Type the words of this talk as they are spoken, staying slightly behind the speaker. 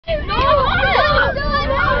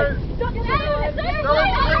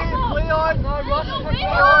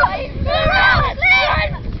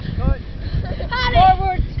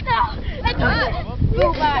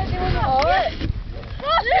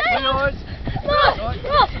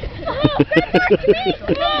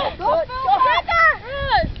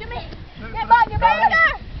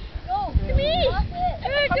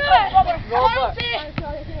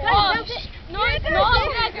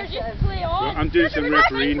I'm doing some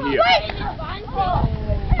refereeing here.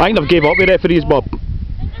 I think I've gave up with referees, Bob.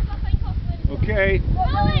 Okay.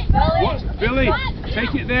 What's Billy?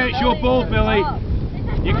 Take it there. It's your ball, Billy.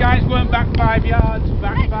 You guys weren't back 5 yards.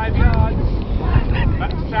 Back 5 yards.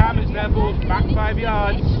 Back to Sam. It's their ball. Back 5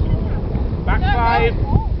 yards. Back 5.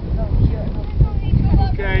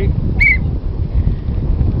 Okay.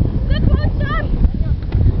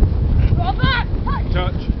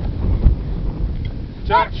 Touch.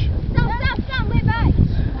 Touch.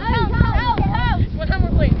 What time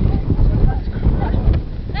we're playing?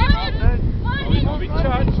 Be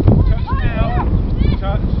touched. Touch now.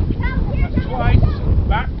 Touch. That's twice.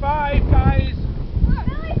 Back 5, guys.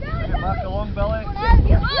 Back along, Billy.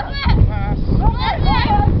 Pass.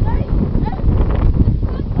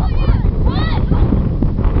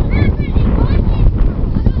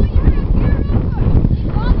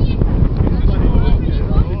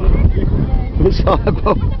 What's that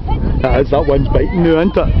about? That one's biting now,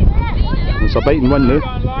 isn't it? It's a biting one now.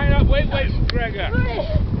 Line up. Wait, Gregor.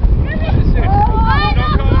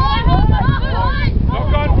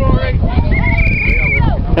 Knock on, Rory.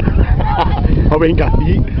 I ain't got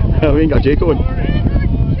feet. I ain't got Jake on.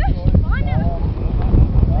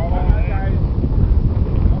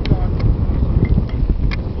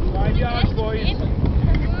 5 yards, boys.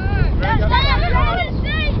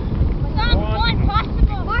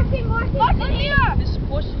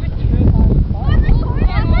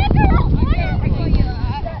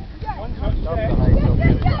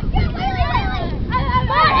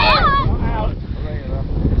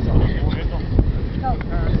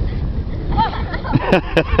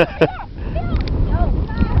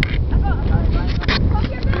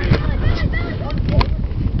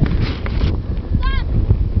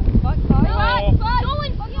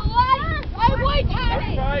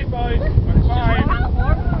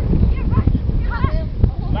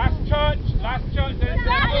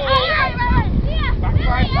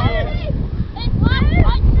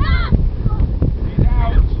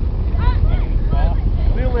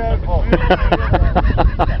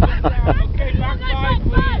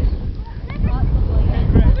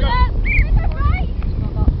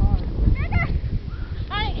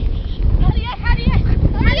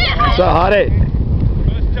 So Harry.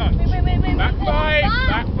 First touch. Back 5.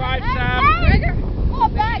 Back 5, Sam. Oh,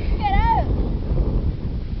 back. Get out.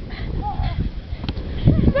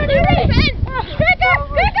 Trigger.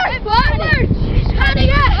 Forward. Cutting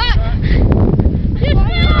it. Just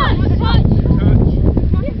touch.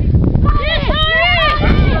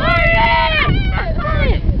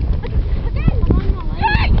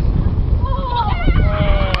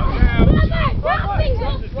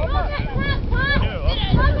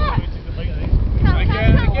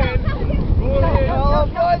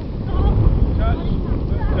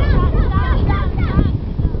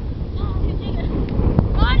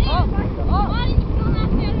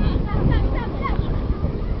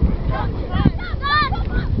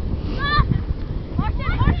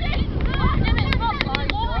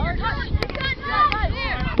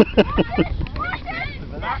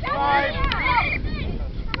 Back 5.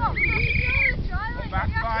 Back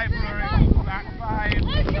 5, Merrick. Back 5.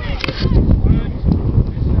 Good.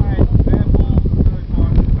 This side. Their ball. Third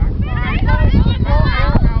one. Back 5.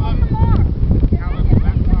 Callum. Back 5.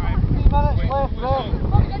 Wait, whistle.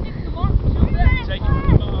 Take it from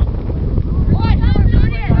the mark.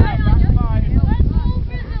 Back 5.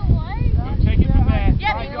 Take it from there.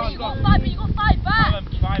 Yeah, 5 yards you got off. 5, but you got 5 back. Callum,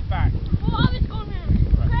 5 back. Well, I was going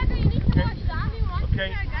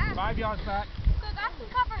Okay, 5 yards back. So that can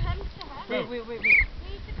cover him to him. Wait. We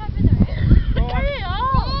need to cover the rest. Go on.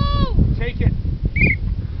 Take it.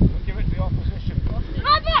 Give it to the opposition.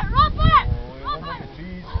 Robert!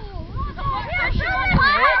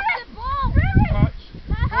 Touch.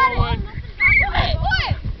 Forward.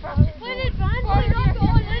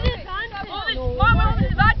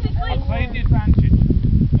 Playing the advantage.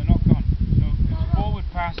 The knock on. So it's forward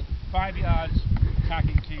pass, 5 yards,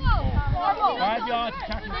 attacking team 4. 5 yards,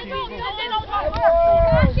 attacking team 4.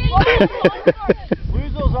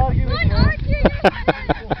 Losers argue with you.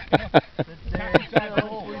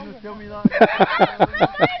 Tell me that.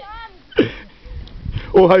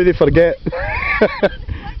 Oh, how they forget.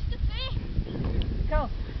 Go.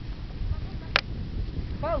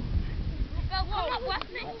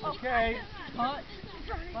 Okay. Five.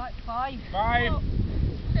 5.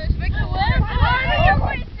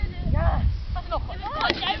 Yes. That's not You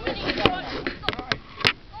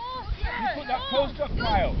put that post up,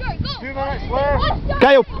 Kyle. 2 minutes left.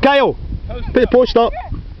 Kyle, put the post up.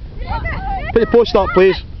 Put the post up,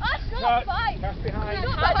 please. Touch. Pass behind.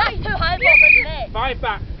 That's too high, isn't it? 5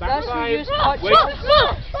 back. Back That's 5. you use touch. Wait.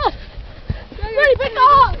 Ready, pick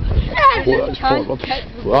up! Oh, that's forward.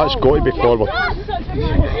 Well, that's got to be forward.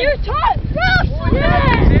 You touch! It's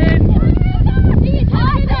in. You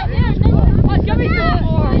touch it! Give me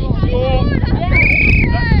Score.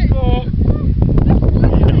 That's score.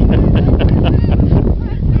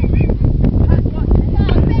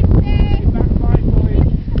 Back 5, boys.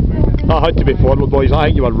 That had to be forward, boys. I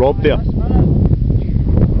think you were robbed there. 2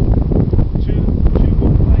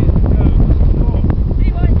 more players to go. Score.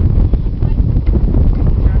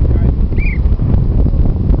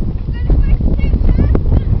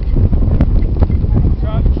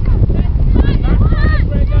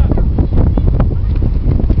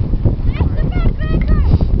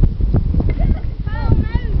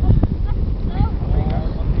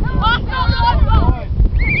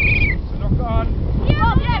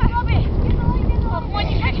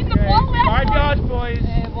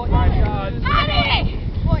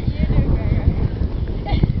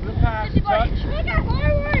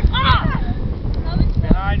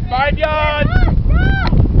 Behind 5 yards!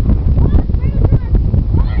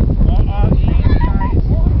 What are these guys?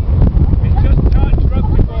 It's just touch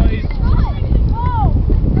rugby, boys.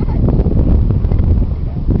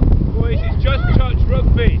 Boys, it's just touch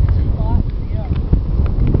rugby.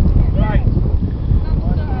 Right.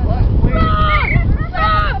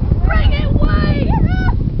 Bring it away!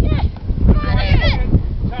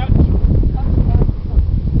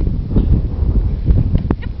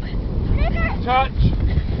 Touch.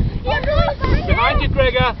 Behind you,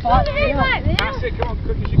 Gregor. Pass it, come on,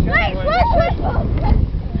 quick as you can.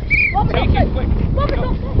 Take it quick.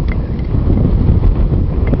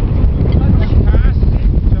 Pass.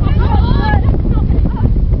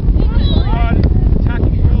 On.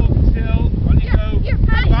 Attacking ball, till. On you go.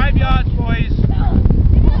 5 yards, boys.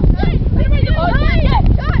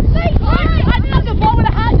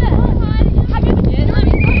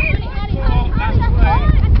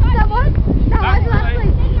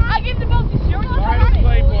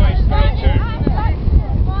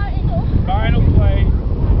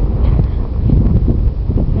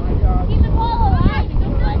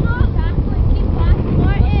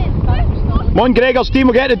 Come on, Gregor's team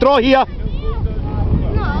will get the draw here.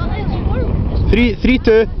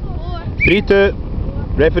 3-2. 3-2.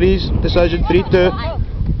 Referees decision 3-2.